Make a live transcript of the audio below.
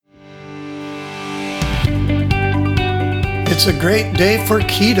It's a great day for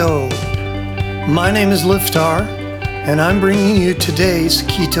keto. My name is Liftar, and I'm bringing you today's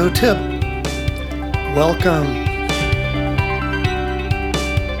keto tip. Welcome.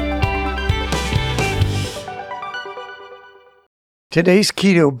 Today's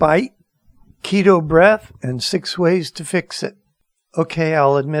keto bite, keto breath, and 6 ways to fix it. Okay,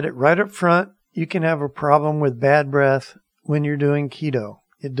 I'll admit it right up front. You can have a problem with bad breath when you're doing keto.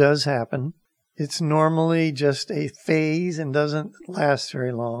 It does happen. It's normally just a phase and doesn't last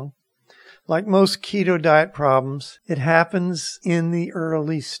very long. Like most keto diet problems, it happens in the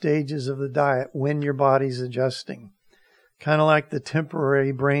early stages of the diet when your body's adjusting. Kind of like the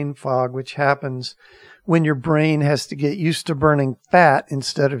temporary brain fog, which happens when your brain has to get used to burning fat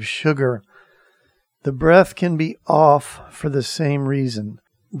instead of sugar. The breath can be off for the same reason.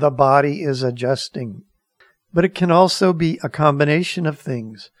 The body is adjusting. But it can also be a combination of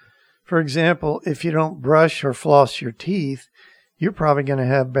things. For example, if you don't brush or floss your teeth, you're probably going to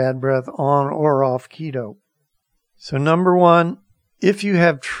have bad breath on or off keto. So number one, if you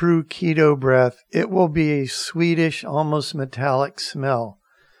have true keto breath, it will be a sweetish, almost metallic smell.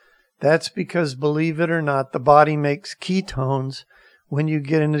 That's because, believe it or not, the body makes ketones when you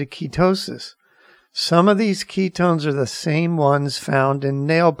get into ketosis. Some of these ketones are the same ones found in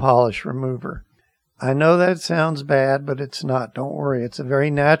nail polish remover. I know that sounds bad, but it's not. Don't worry. It's a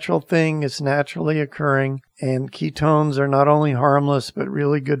very natural thing. It's naturally occurring. And ketones are not only harmless, but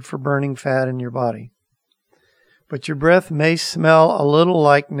really good for burning fat in your body. But your breath may smell a little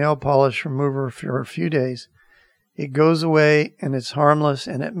like nail polish remover for a few days. It goes away and it's harmless,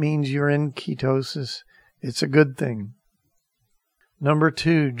 and it means you're in ketosis. It's a good thing. Number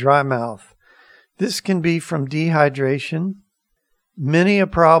 2, dry mouth. This can be from dehydration. Many a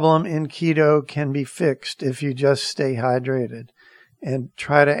problem in keto can be fixed if you just stay hydrated and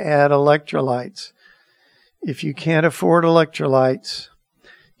try to add electrolytes. If you can't afford electrolytes,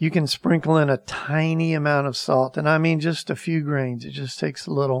 you can sprinkle in a tiny amount of salt, and I mean just a few grains. It just takes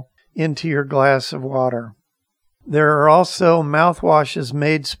a little into your glass of water. There are also mouthwashes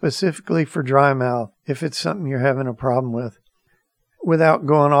made specifically for dry mouth if it's something you're having a problem with. Without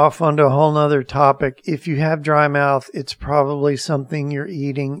going off onto a whole nother topic, if you have dry mouth, it's probably something you're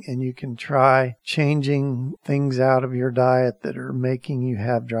eating, and you can try changing things out of your diet that are making you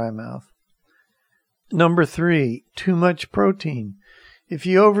have dry mouth. Number 3, too much protein. If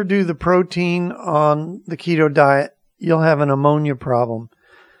you overdo the protein on the keto diet, you'll have an ammonia problem.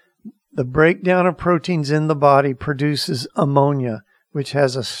 The breakdown of proteins in the body produces ammonia, which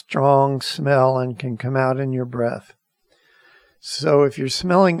has a strong smell and can come out in your breath. So if you're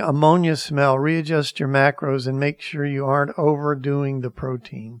smelling ammonia smell, readjust your macros and make sure you aren't overdoing the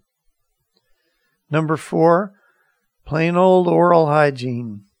protein. Number 4, plain old oral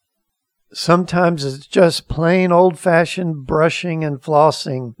hygiene. Sometimes it's just plain old-fashioned brushing and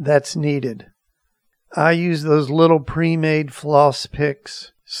flossing that's needed. I use those little pre-made floss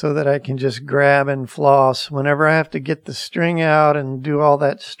picks so that I can just grab and floss. Whenever I have to get the string out and do all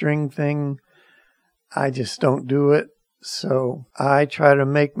that string thing, I just don't do it. So I try to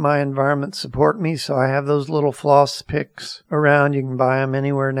make my environment support me. So I have those little floss picks around. You can buy them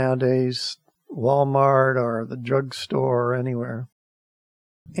anywhere nowadays, Walmart or the drugstore or anywhere.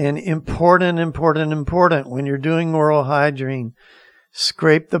 And important, when you're doing oral hygiene,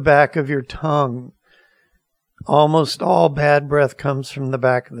 scrape the back of your tongue. Almost all bad breath comes from the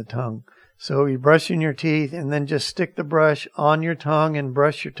back of the tongue. So you're brushing your teeth and then just stick the brush on your tongue and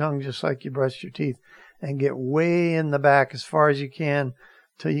brush your tongue just like you brush your teeth. And get way in the back as far as you can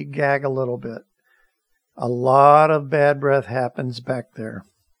till you gag a little bit. A lot of bad breath happens back there.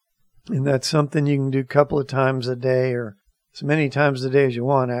 And that's something you can do a couple of times a day, or as many times a day as you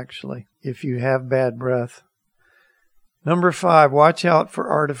want, actually, if you have bad breath. Number 5, watch out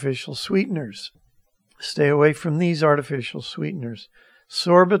for artificial sweeteners. Stay away from these artificial sweeteners.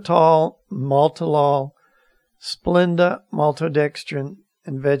 Sorbitol, maltolol, Splenda, maltodextrin,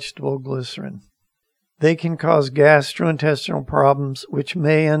 and vegetable glycerin. They can cause gastrointestinal problems, which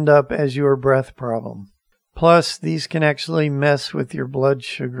may end up as your breath problem. Plus, these can actually mess with your blood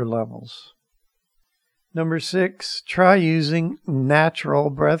sugar levels. Number 6, try using natural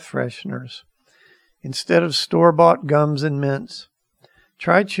breath fresheners. Instead of store-bought gums and mints,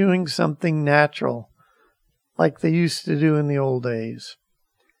 try chewing something natural, like they used to do in the old days.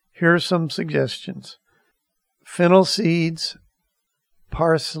 Here are some suggestions. Fennel seeds,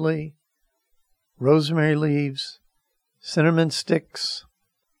 parsley, rosemary leaves, cinnamon sticks,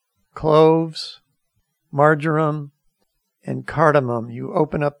 cloves, marjoram, and cardamom. You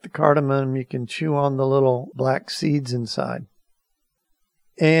open up the cardamom, you can chew on the little black seeds inside.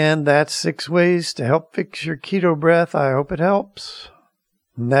 And that's 6 ways to help fix your keto breath. I hope it helps.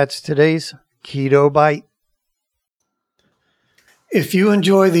 And that's today's Keto Bite. If you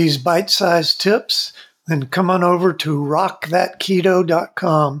enjoy these bite-sized tips, then come on over to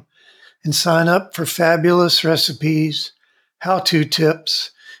rockthatketo.com and sign up for fabulous recipes, how-to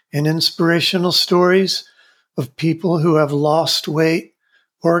tips, and inspirational stories of people who have lost weight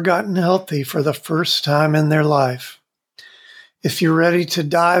or gotten healthy for the first time in their life. If you're ready to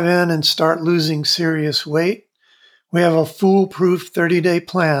dive in and start losing serious weight, we have a foolproof 30-day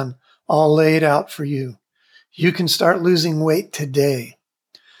plan all laid out for you. You can start losing weight today.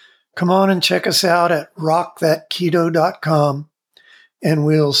 Come on and check us out at rockthatketo.com, and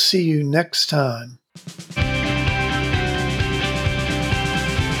we'll see you next time.